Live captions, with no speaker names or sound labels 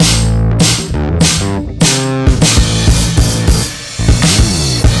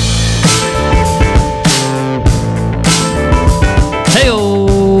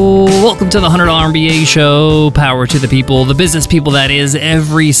to the $100 MBA show. Power to the people, the business people that is,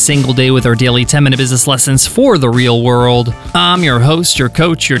 every single day with our daily 10-minute business lessons for the real world. I'm your host, your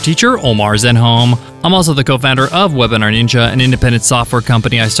coach, your teacher, Omar Zenhom. I'm also the co-founder of Webinar Ninja, an independent software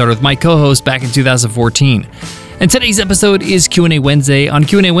company I started with my co-host back in 2014. And today's episode is Q&A Wednesday. On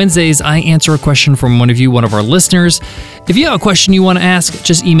Q&A Wednesdays, I answer a question from one of you, one of our listeners. If you have a question you want to ask,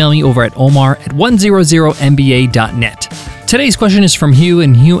 just email me over at omar@100mba.net. Today's question is from Hugh,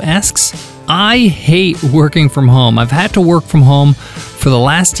 and Hugh asks, I hate working from home. I've had to work from home for the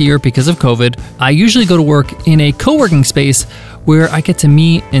last year because of COVID. I usually go to work in a co-working space where I get to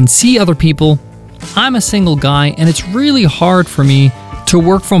meet and see other people. I'm a single guy, and it's really hard for me to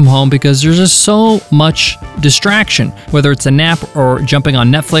work from home because there's just so much distraction. Whether it's a nap or jumping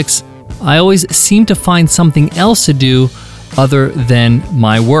on Netflix, I always seem to find something else to do other than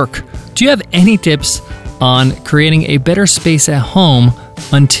my work. Do you have any tips on creating a better space at home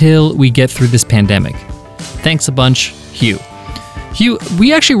until we get through this pandemic? Thanks a bunch, Hugh. Hugh,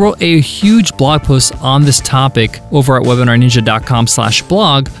 we actually wrote a huge blog post on this topic over at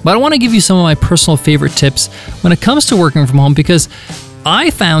webinarninja.com/blog, but I want to give you some of my personal favorite tips when it comes to working from home, because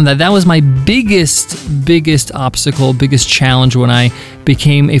I found that was my biggest obstacle, biggest challenge when I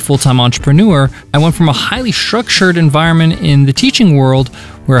became a full-time entrepreneur. I went from a highly structured environment in the teaching world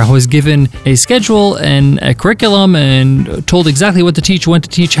where I was given a schedule and a curriculum and told exactly what to teach, when to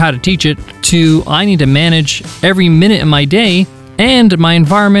teach, how to teach it, to I need to manage every minute of my day and my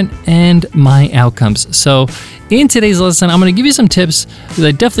environment and my outcomes. So in today's lesson, I'm going to give you some tips that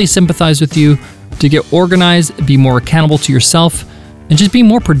I definitely sympathize with you to get organized, be more accountable to yourself, and just be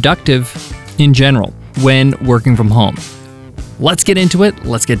more productive in general when working from home. Let's get into it.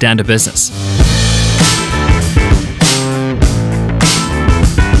 Let's get down to business.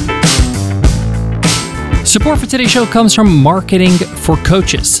 Support for today's show comes from Marketing for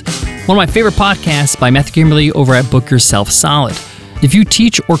Coaches, one of my favorite podcasts by Matthew Kimberly over at Book Yourself Solid. If you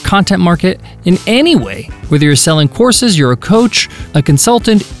teach or content market in any way, whether you're selling courses, you're a coach, a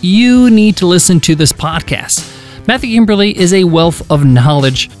consultant, you need to listen to this podcast. Matthew Kimberly is a wealth of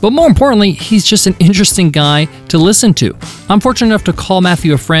knowledge, but more importantly, he's just an interesting guy to listen to. I'm fortunate enough to call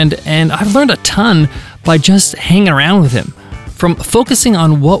Matthew a friend, and I've learned a ton by just hanging around with him. From focusing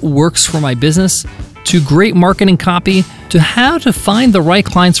on what works for my business, to great marketing copy, to how to find the right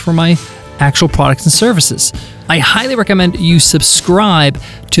clients for my actual products and services. I highly recommend you subscribe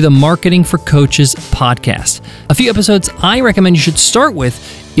to the Marketing for Coaches podcast. A few episodes I recommend you should start with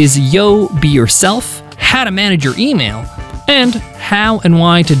is Yo, Be Yourself, how to manage your email, and how and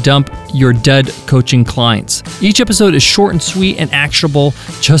why to dump your dud coaching clients. Each episode is short and sweet and actionable,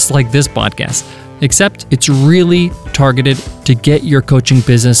 just like this podcast, except it's really targeted to get your coaching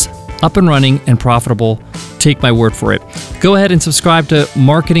business up and running and profitable. Take my word for it. Go ahead and subscribe to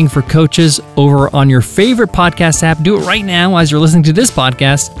Marketing for Coaches over on your favorite podcast app. Do it right now as you're listening to this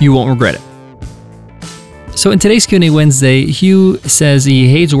podcast. You won't regret it. So in today's Q&A Wednesday, Hugh says he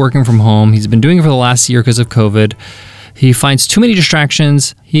hates working from home. He's been doing it for the last year because of COVID. He finds too many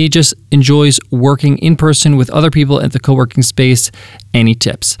distractions. He just enjoys working in person with other people at the co-working space. Any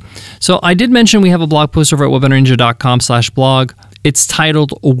tips? So I did mention we have a blog post over at webinarninja.com/blog. It's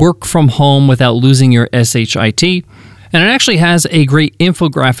titled Work from Home Without Losing Your SHIT. And it actually has a great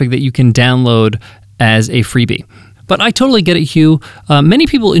infographic that you can download as a freebie. But I totally get it, Hugh. Many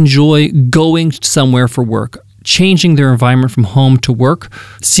people enjoy going somewhere for work, changing their environment from home to work,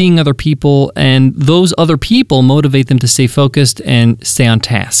 seeing other people, and those other people motivate them to stay focused and stay on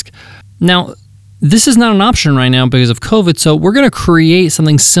task. Now, this is not an option right now because of COVID, so we're going to create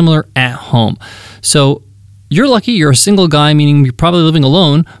something similar at home. So you're lucky, you're a single guy, meaning you're probably living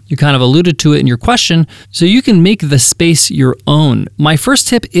alone. You kind of alluded to it in your question, so you can make the space your own. My first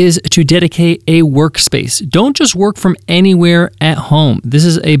tip is to dedicate a workspace. Don't just work from anywhere at home. This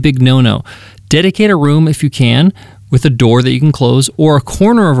is a big no-no. Dedicate a room if you can, with a door that you can close, or a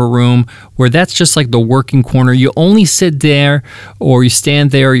corner of a room where that's just like the working corner. You only sit there, or you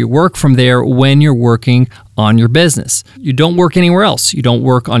stand there, or you work from there when you're working on your business. You don't work anywhere else. You don't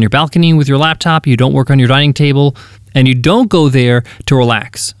work on your balcony with your laptop. You don't work on your dining table. And you don't go there to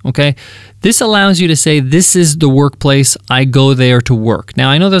relax, okay? This allows you to say, this is the workplace, I go there to work. Now,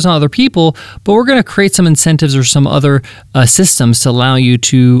 I know there's not other people, but we're going to create some incentives or some other systems to allow you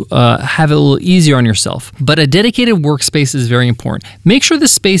to have it a little easier on yourself. But a dedicated workspace is very important. Make sure the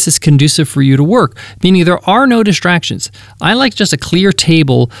space is conducive for you to work, meaning there are no distractions. I like just a clear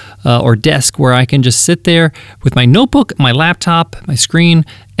table or desk where I can just sit there with my notebook, my laptop, my screen,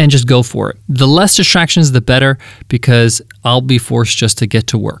 and just go for it. The less distractions, the better, because I'll be forced just to get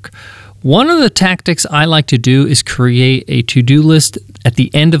to work. One of the tactics I like to do is create a to-do list at the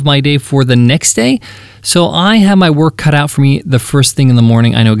end of my day for the next day. So I have my work cut out for me the first thing in the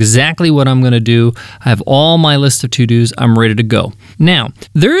morning. I know exactly what I'm going to do. I have all my list of to-dos. I'm ready to go. Now,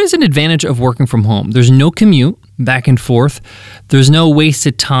 there is an advantage of working from home. There's no commute back and forth. There's no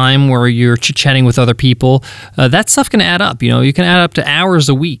wasted time where you're chit-chatting with other people. That stuff can add up. You can add up to hours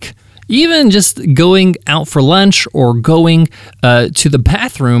a week. Even just going out for lunch or going to the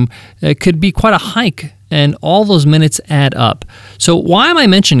bathroom could be quite a hike, and all those minutes add up. So why am I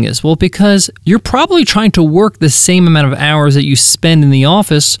mentioning this? Well, because you're probably trying to work the same amount of hours that you spend in the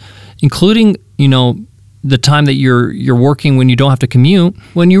office, including, the time that you're working when you don't have to commute,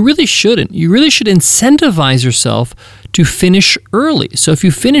 when you really shouldn't. You really should incentivize yourself to finish early. So if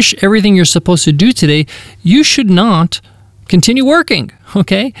you finish everything you're supposed to do today, you should not continue working,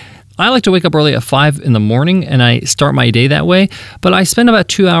 okay? I like to wake up early at 5 in the morning, and I start my day that way. But I spend about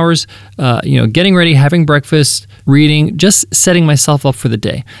 2 hours, getting ready, having breakfast, reading, just setting myself up for the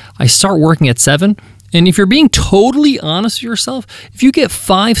day. I start working at 7. And if you're being totally honest with yourself, if you get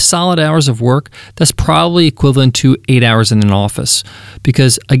 5 solid hours of work, that's probably equivalent to 8 hours in an office.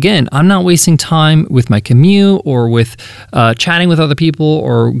 Because again, I'm not wasting time with my commute or with chatting with other people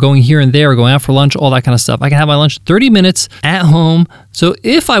or going here and there or going out for lunch, all that kind of stuff. I can have my lunch 30 minutes at home. So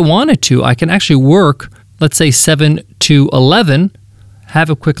if I wanted to, I can actually work, let's say 7 to 11, have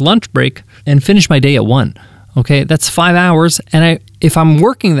a quick lunch break, and finish my day at 1. Okay, that's 5 hours, and if I'm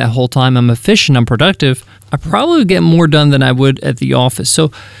working that whole time, I'm efficient, I'm productive, I probably get more done than I would at the office. So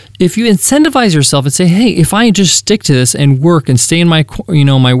if you incentivize yourself and say, hey, if I just stick to this and work and stay in my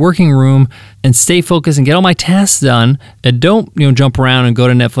working room and stay focused and get all my tasks done and don't jump around and go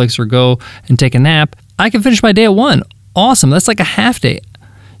to Netflix or go and take a nap, I can finish my day at 1. Awesome, that's like a half day.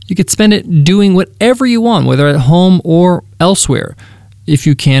 You could spend it doing whatever you want, whether at home or elsewhere, if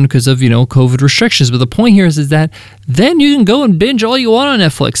you can, because of COVID restrictions. But the point here is that then you can go and binge all you want on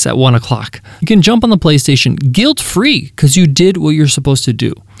Netflix at 1 o'clock. You can jump on the PlayStation guilt-free because you did what you're supposed to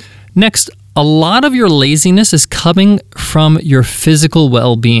do. Next, a lot of your laziness is coming from your physical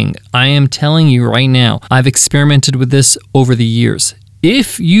well-being. I am telling you right now, I've experimented with this over the years.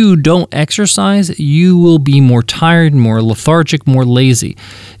 If you don't exercise, you will be more tired, more lethargic, more lazy.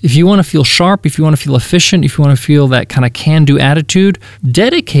 If you want to feel sharp, if you want to feel efficient, if you want to feel that kind of can-do attitude,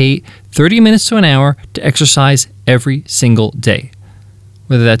 dedicate 30 minutes to an hour to exercise every single day.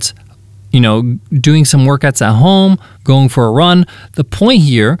 Whether that's, doing some workouts at home, going for a run. The point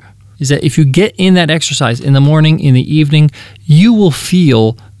here is that if you get in that exercise in the morning, in the evening, you will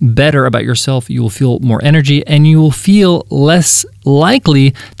feel better about yourself, you will feel more energy, and you will feel less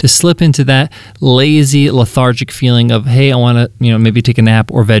likely to slip into that lazy, lethargic feeling of, hey, I want to, maybe take a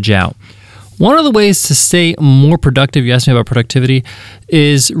nap or veg out. One of the ways to stay more productive, you asked me about productivity,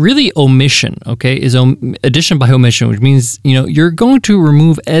 is really omission, okay? Is addition by omission, which means, you're going to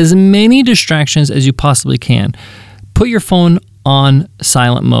remove as many distractions as you possibly can. Put your phone on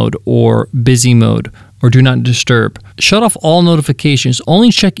silent mode or busy mode or do not disturb. Shut off all notifications.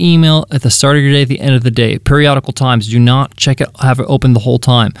 Only check email at the start of your day, at the end of the day. Periodical times. Do not check it, have it open the whole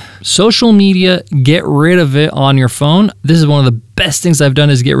time. Social media, get rid of it on your phone. This is one of the best things I've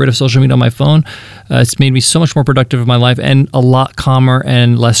done is get rid of social media on my phone. It's made me so much more productive in my life and a lot calmer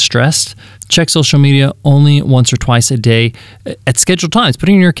and less stressed. Check social media only once or twice a day at scheduled times. Put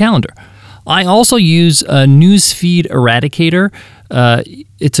it in your calendar. I also use a newsfeed eradicator.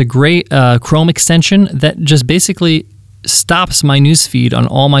 It's a great Chrome extension that just basically stops my newsfeed on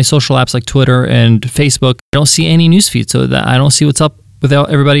all my social apps like Twitter and Facebook. I don't see any newsfeed, so that I don't see what's up with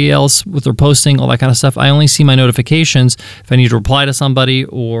everybody else, what they're posting, all that kind of stuff. I only see my notifications if I need to reply to somebody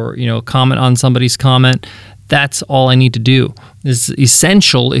or comment on somebody's comment. That's all I need to do. It's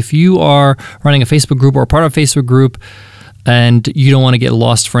essential if you are running a Facebook group or a part of a Facebook group and you don't want to get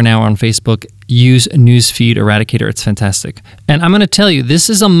lost for an hour on Facebook, use Newsfeed Eradicator. It's fantastic. And I'm going to tell you, this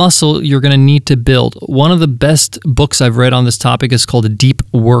is a muscle you're going to need to build. One of the best books I've read on this topic is called Deep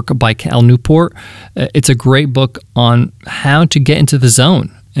Work by Cal Newport. It's a great book on how to get into the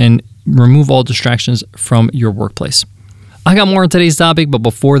zone and remove all distractions from your workplace. I got more on today's topic, but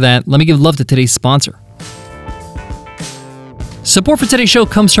before that, let me give love to today's sponsor. Support for today's show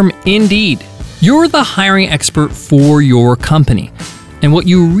comes from Indeed. You're the hiring expert for your company, and what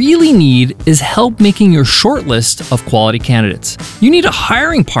you really need is help making your short list of quality candidates. You need a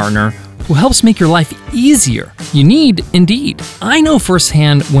hiring partner who helps make your life easier. You need Indeed. I know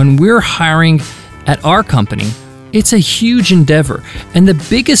firsthand when we're hiring at our company, it's a huge endeavor, and the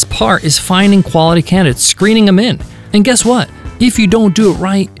biggest part is finding quality candidates, screening them in. And guess what? If you don't do it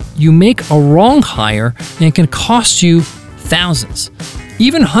right, you make a wrong hire and it can cost you thousands.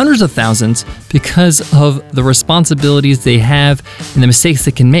 even hundreds of thousands because of the responsibilities they have and the mistakes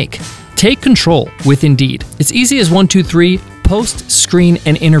they can make. Take control with Indeed. It's easy as 1, 2, 3, post, screen,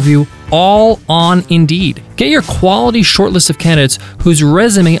 and interview all on Indeed. Get your quality shortlist of candidates whose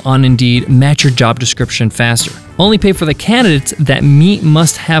resume on Indeed match your job description faster. Only pay for the candidates that meet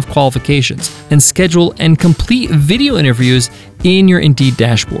must-have qualifications, and schedule and complete video interviews in your Indeed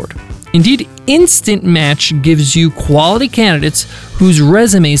dashboard. Indeed Instant Match gives you quality candidates whose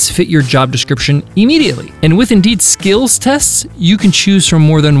resumes fit your job description immediately. And with Indeed skills tests, you can choose from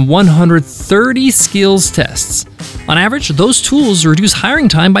more than 130 skills tests. On average, those tools reduce hiring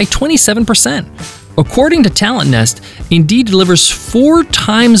time by 27%. According to Talent Nest, Indeed delivers 4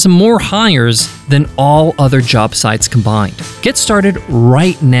 times more hires than all other job sites combined. Get started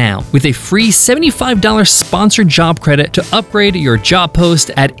right now with a free $75 sponsored job credit to upgrade your job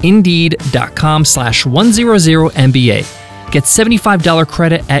post at Indeed.com/100MBA. Get $75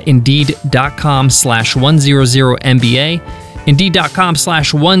 credit at Indeed.com/100MBA.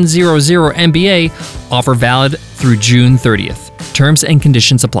 Indeed.com/100MBA. Offer valid through June 30th. Terms and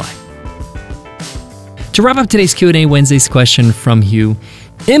conditions apply. To wrap up today's Q&A Wednesday's question from Hugh,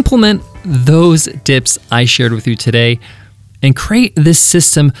 implement those tips I shared with you today and create this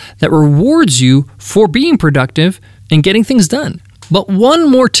system that rewards you for being productive and getting things done. But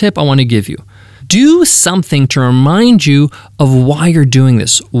one more tip I want to give you. Do something to remind you of why you're doing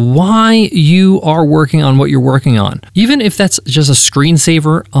this, why you are working on what you're working on. Even if that's just a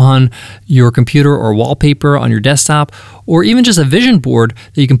screensaver on your computer or wallpaper on your desktop, or even just a vision board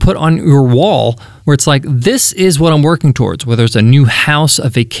that you can put on your wall where it's like, this is what I'm working towards, whether it's a new house, a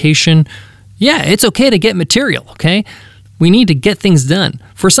vacation. Yeah, it's okay to get material, okay? We need to get things done.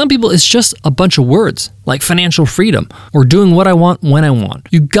 For some people, it's just a bunch of words like financial freedom or doing what I want when I want.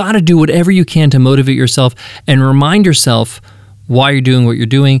 You got to do whatever you can to motivate yourself and remind yourself why you're doing what you're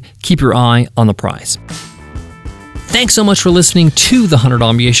doing. Keep your eye on the prize. Thanks so much for listening to the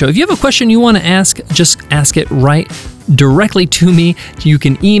 $100 MBA Show. If you have a question you want to ask, just ask it right directly to me. You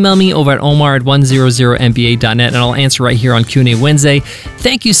can email me over at omar@100mba.net and I'll answer right here on Q&A Wednesday.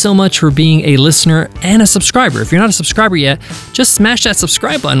 Thank you so much for being a listener and a subscriber. If you're not a subscriber yet, just smash that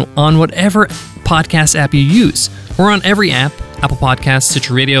subscribe button on whatever podcast app you use. We're on every app: Apple Podcasts,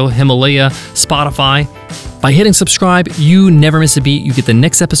 Stitcher Radio, Himalaya, Spotify. By hitting subscribe, you never miss a beat. You get the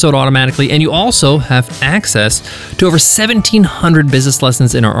next episode automatically, and you also have access to over 1,700 business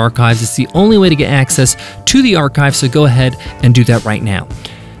lessons in our archives. It's the only way to get access to the archive, so go ahead and do that right now.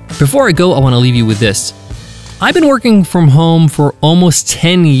 Before I go, I want to leave you with this. I've been working from home for almost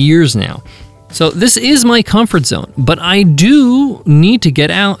 10 years now. So this is my comfort zone, but I do need to get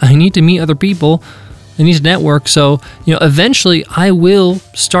out. I need to meet other people. I need to network. So, eventually I will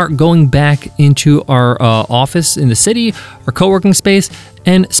start going back into our office in the city, our co-working space,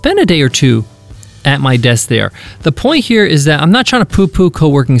 and spend a day or two at my desk there. The point here is that I'm not trying to poo-poo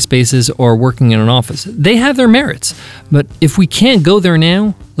co-working spaces or working in an office. They have their merits. But if we can't go there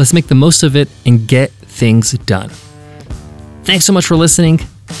now, let's make the most of it and get things done. Thanks so much for listening,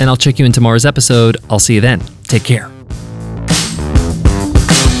 and I'll check you in tomorrow's episode. I'll see you then. Take care.